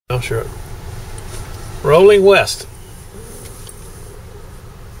Oh, sure. Rolling west.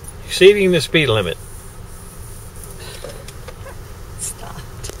 Exceeding the speed limit.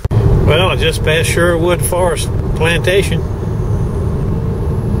 Stopped. Well, I just passed Sherwood Forest Plantation.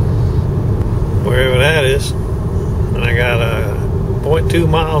 Wherever that is. And I got 0.2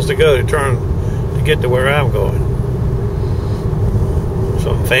 miles to go to get to where I'm going.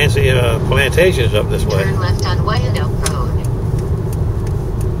 Some fancy plantations up this way. Turn left on White Oak Road.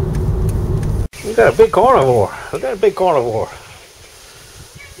 We got a big carnivore.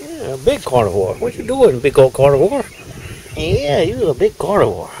 Yeah, a big carnivore. What you doing, big old carnivore? Yeah, you're a big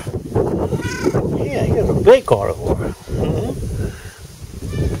carnivore. Yeah, you're a big carnivore.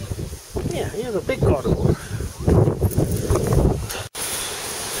 Yeah, you're a big carnivore.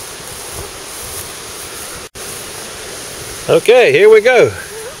 Okay, here we go.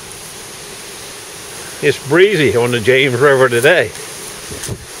 It's breezy on the James River today.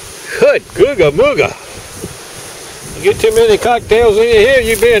 Good googa mooga. You get too many cocktails in your here,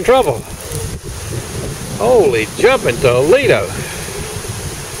 you be in trouble. Holy jumping Toledo.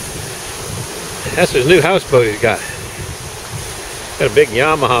 That's his new houseboat he's got. Got a big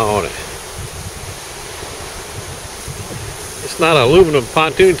Yamaha on it. It's not an aluminum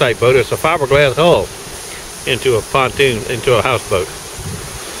pontoon type boat, it's a fiberglass hull into a pontoon, into a houseboat.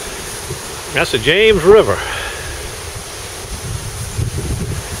 That's the James River.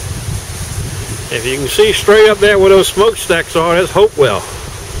 If you can see straight up there where those smokestacks are, that's Hopewell.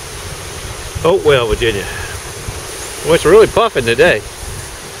 Hopewell, Virginia. Well, it's really puffing today.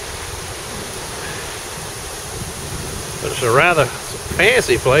 But it's a rather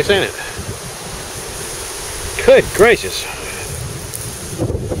fancy place, ain't it? Good gracious.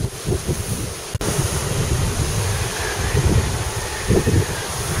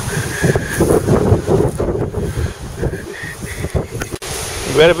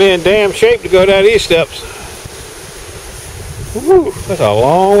 You better be in damn shape to go down these steps. Woo, that's a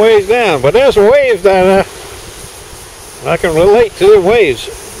long ways down, but there's some waves down there. I can relate to the waves.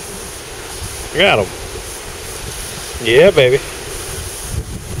 Got them. Yeah, baby.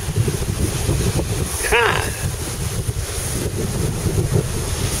 God.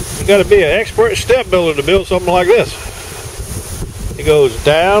 You got to be an expert step builder to build something like this. It goes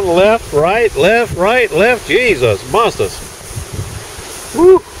down, left, right, left, right, left. Jesus, monsters.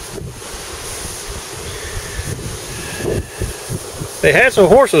 Woo. They had some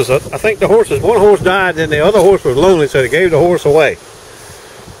horses. I think the horses, one horse died and the other horse was lonely, so they gave the horse away.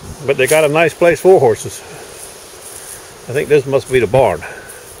 But they got a nice place for horses. I think this must be the barn.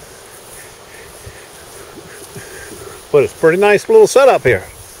 But it's a pretty nice little setup here.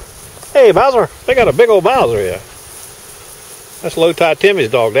 Hey, Bowser, they got a big old Bowser here. That's Lowtide Timmy's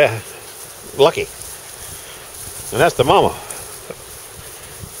dog there. Lucky. And that's the mama.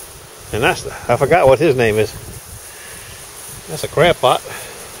 And that's the, I forgot what his name is. That's a crab pot.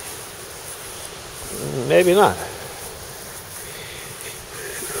 Maybe not.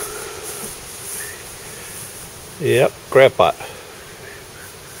 Yep, crab pot.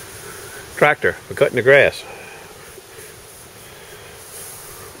 Tractor for cutting the grass.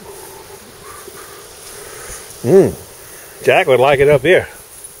 Jack would like it up here.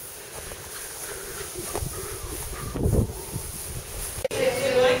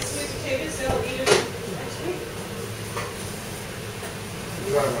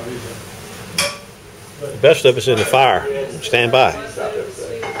 The best of it's in the fire. Stand by.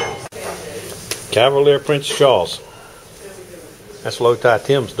 Cavalier Prince Charles. That's Lowtide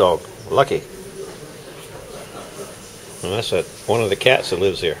Tim's dog. Lucky. And that's one of the cats that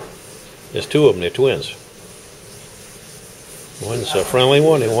lives here. There's two of them. They're twins. One's a friendly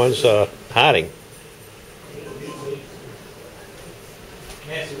one and one's hiding.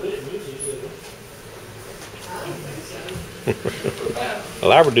 A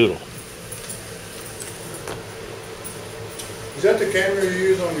Labradoodle. Is that the camera you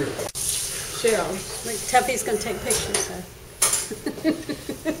use on your... Cheryl, Tuffy's going to take pictures, so.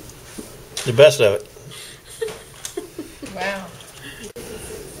 The best of it. Wow.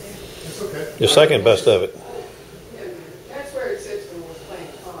 That's okay. The second best of it. That's where it sits when we're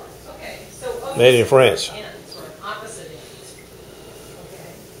playing cards. Okay, so Made in France. ends or opposite ends.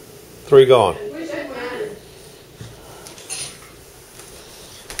 Okay. 3 gone. Which one matters?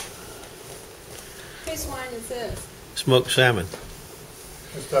 Whose wine is this? Smoked salmon.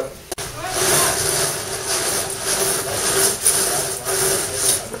 That's tough.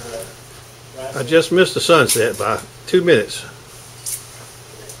 I just missed the sunset by 2 minutes.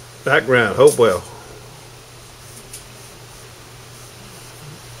 Background, Hopewell.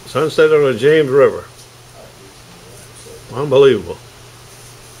 Sunset on the James River. Unbelievable.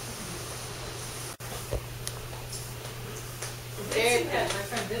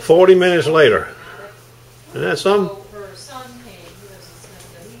 this 40 minutes later. Isn't that So something? her son came, he lives in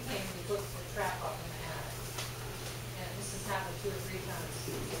Smithfield, he came and looked the trap up in the attic. And this has happened 2 or 3 times.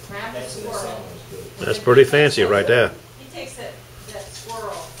 He grabbed a squirrel. That's pretty fancy right there. He takes that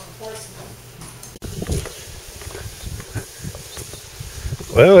squirrel from Portsmouth.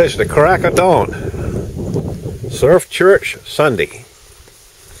 Well, it's the crack of dawn. Surf Church Sunday.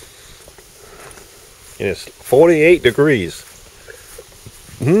 And it's 48 degrees.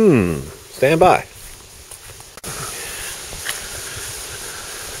 Stand by.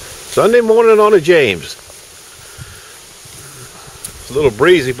 Sunday morning on the James. It's a little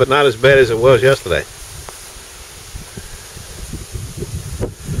breezy, but not as bad as it was yesterday.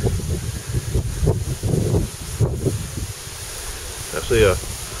 I see a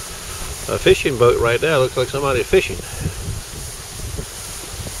fishing boat right there. Looks like somebody fishing.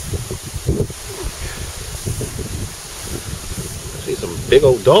 I see some big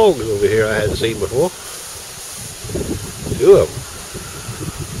old dogs over here I hadn't seen before. 2 of them.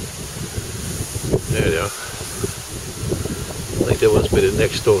 There they are. I think that must be the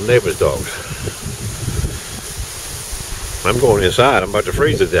next door neighbor's dogs. I'm going inside. I'm about to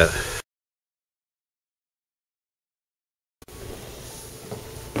freeze to death.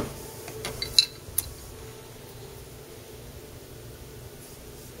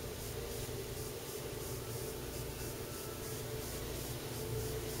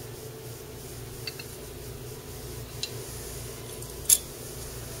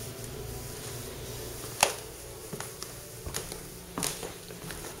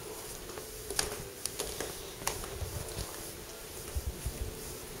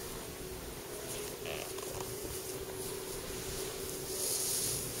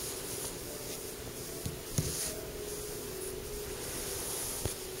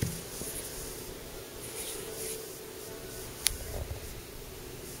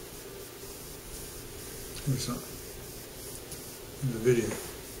 What's up? In the video.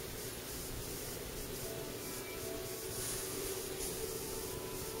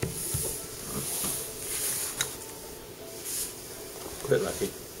 Bit lucky.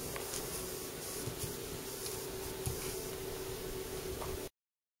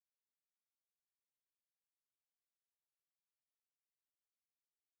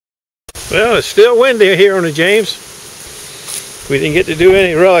 Well, it's still windy here on the James. We didn't get to do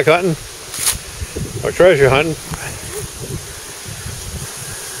any relic hunting or treasure hunting.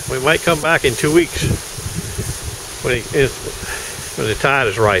 We might come back in 2 weeks when the tide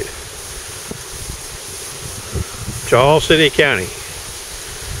is right. Charles City County.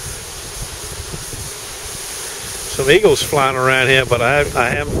 Some eagles flying around here, but I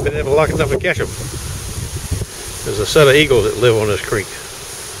haven't been able to luck enough to catch them. There's a set of eagles that live on this creek,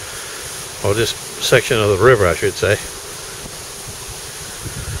 or this section of the river, I should say.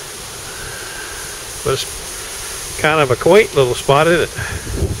 But it's kind of a quaint little spot, isn't it?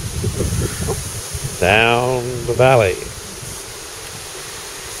 Down the valley.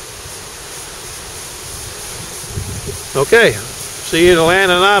 Okay, see you in the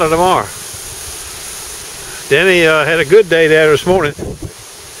land of Nada tomorrow. Denny had a good day there this morning.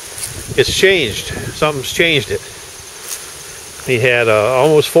 It's changed. Something's changed it. He had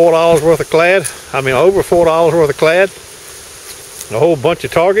almost $4 worth of clad. I mean, over $4 worth of clad. A whole bunch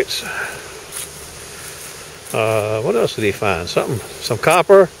of targets. What else did he find? Some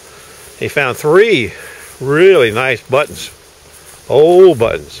copper. He found 3 really nice buttons. Old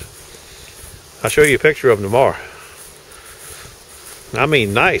buttons. I'll show you a picture of them tomorrow. I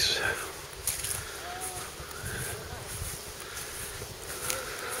mean, nice.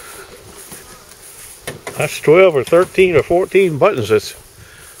 That's 12 or 13 or 14 buttons that's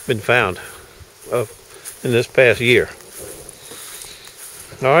been found in this past year.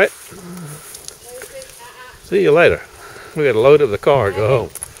 All right. See you later. We got to load up the car and go home.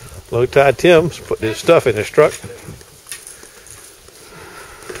 Lowtide Tim's putting his stuff in his truck.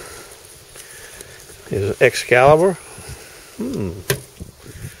 His Excalibur.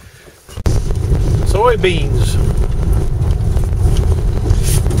 Soybeans.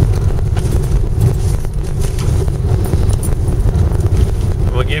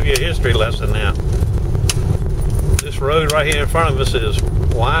 I'm going to give you a history lesson now. This road right here in front of us is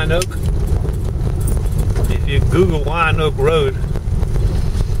Winoak. If you Google Winoak Road,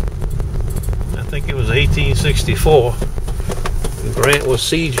 I think it was 1864. Grant was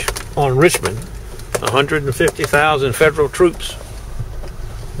siege on Richmond. 150,000 federal troops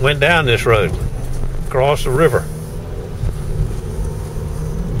went down this road, across the river,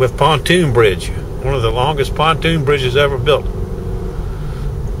 with pontoon bridge, one of the longest pontoon bridges ever built.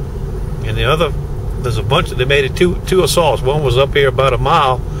 And the other there's a bunch. They made it two assaults. One was up here about a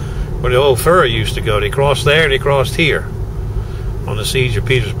mile where the old ferry used to go. They crossed there and they crossed here on the siege of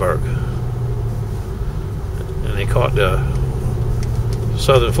Petersburg, and they caught the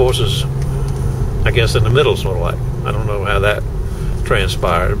Southern forces, I guess, in the middle, sort of like. I don't know how that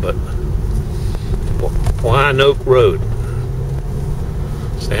transpired, but Wine Oak Road.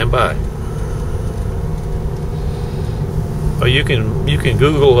 Stand by. Or you can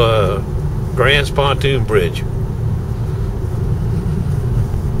Google Grant's Pontoon Bridge.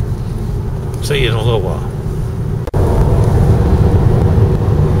 See you in a little while.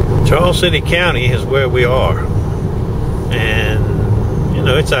 Charles City County is where we are, and you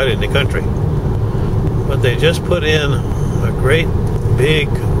know, it's out in the country, but they just put in a great big,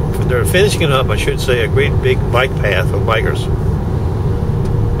 they're finishing up, I should say, a great big bike path for bikers.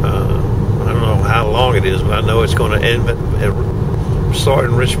 I don't know how long it is, but I know it's going to end start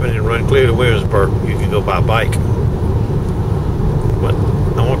in Richmond and run clear to Williamsburg. You can go by bike. But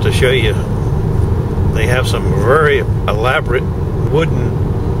I want to show you, they have some very elaborate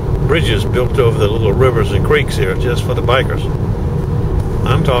wooden bridges built over the little rivers and creeks here just for the bikers.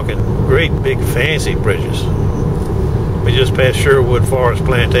 I'm talking great big fancy bridges. We just passed Sherwood Forest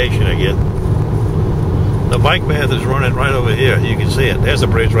Plantation again. The bike path is running right over here. You can see it. There's a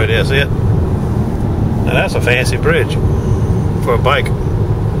bridge right there. See it? Now that's a fancy bridge for a bike.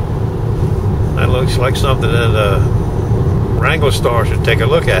 That looks like something that Wrangler Star should take a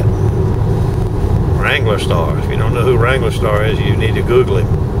look at. Wrangler Star. If you don't know who Wrangler Star is, you need to Google him.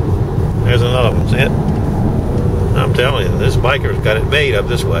 There's another one. See it? I'm telling you, this biker's got it made up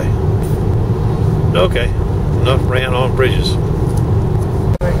this way. Okay, enough ran on bridges.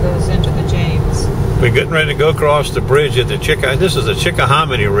 Where it goes into the James. We're getting ready to go across the bridge at the this is the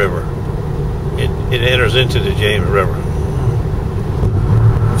Chickahominy River. It enters into the James River.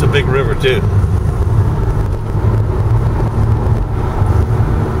 It's a big river too.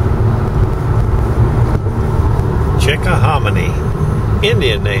 Chickahominy.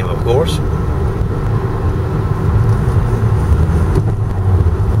 Indian name, of course.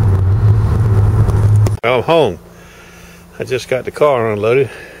 Well, I'm home. I just got the car unloaded.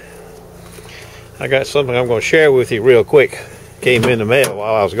 I got something I'm going to share with you real quick. Came in the mail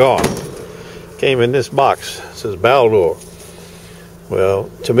while I was gone. Came in this box. It says Baldor. Well,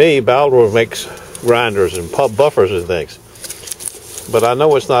 to me, Baldor makes grinders and pub buffers and things. But I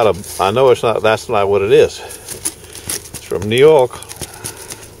know it's not that's not what it is. It's from New York.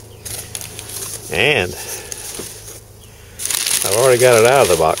 And I've already got it out of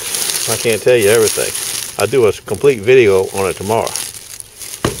the box. I can't tell you everything. I'll do a complete video on it tomorrow.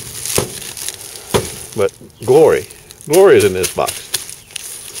 But Glory is in this box.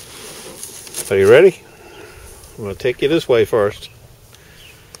 Are you ready? I'm going to take you this way first.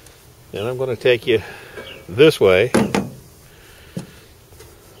 Then I'm going to take you this way.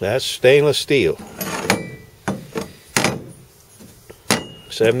 That's stainless steel.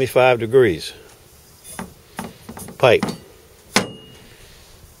 75 degrees. Pipe.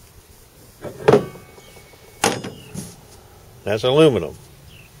 That's aluminum.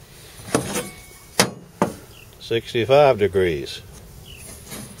 65 degrees.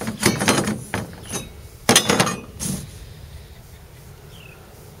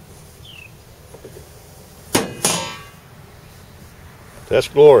 That's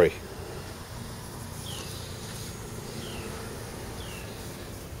Glory.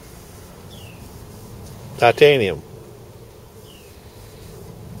 Titanium.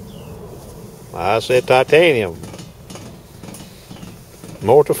 I said titanium.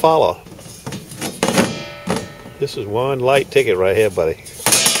 More to follow. This is one light ticket right here, buddy.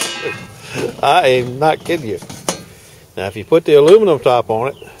 I am not kidding you. Now, if you put the aluminum top on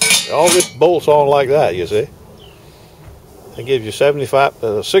it, all this bolts on like that, you see. It gives you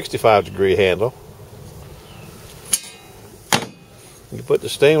 65 degree handle. You put the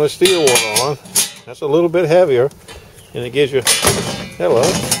stainless steel one on, that's a little bit heavier, and it gives you, hello,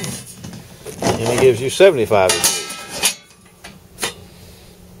 and it gives you 75 degrees.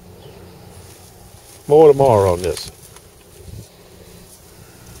 More tomorrow on this.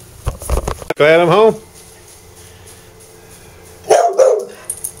 Glad I'm home.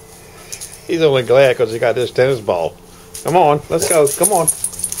 He's only glad because he got this tennis ball. Come on, let's go. Come on.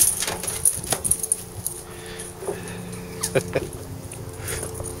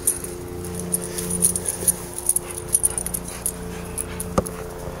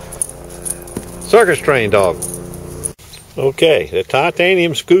 Circus train dog. Okay, the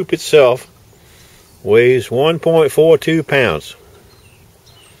titanium scoop itself weighs 1.42 pounds.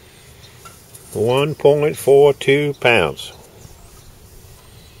 1.42 pounds.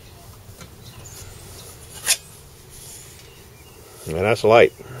 And that's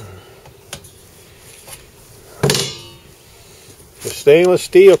light. The stainless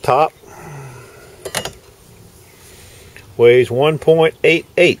steel top weighs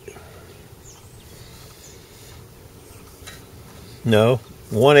 1.88. No,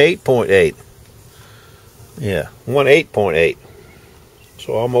 18.8. Yeah, 18.8.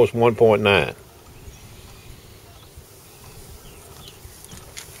 So almost 1.9.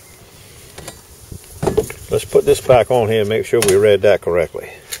 Let's put this back on here and make sure we read that correctly.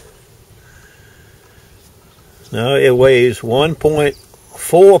 No, it weighs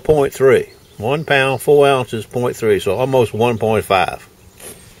 4.3. 1 pound, 4 ounces, 0.3, so almost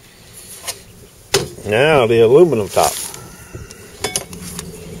 1.5. Now the aluminum top.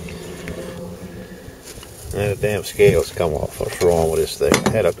 And the damn scales come off. What's wrong with this thing?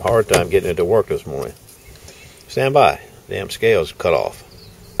 I had a hard time getting it to work this morning. Stand by. Damn scales cut off.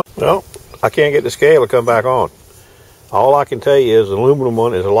 Well, I can't get the scale to come back on. All I can tell you is the aluminum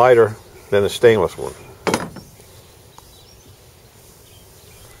one is lighter than the stainless one.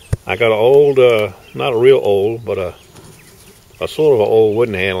 I got an old, not a real old, but a sort of an old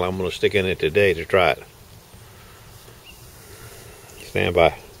wooden handle I'm going to stick in it today to try it. Stand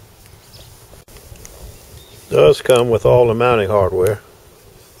by. Does come with all the mounting hardware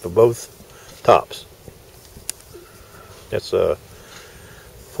for both tops. That's 4,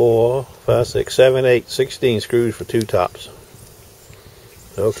 5, 6, 7, 8, 16 screws for 2 tops.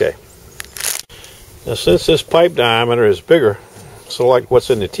 Okay. Now since this pipe diameter is bigger, so like what's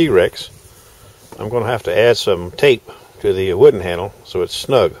in the T-Rex, I'm going to have to add some tape to the wooden handle so it's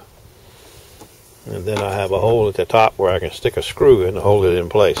snug. And then I have a hole at the top where I can stick a screw in to hold it in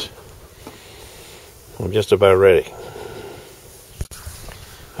place. I'm just about ready.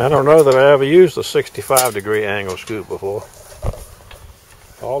 I don't know that I ever used a 65-degree angle scoop before.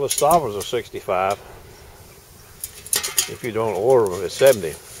 All the stoppers are 65 if you don't order them at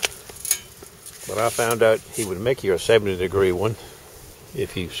 70. But I found out he would make you a 70-degree one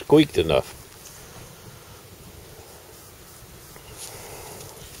if you squeaked enough.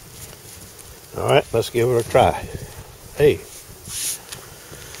 All right, let's give it a try. Hey.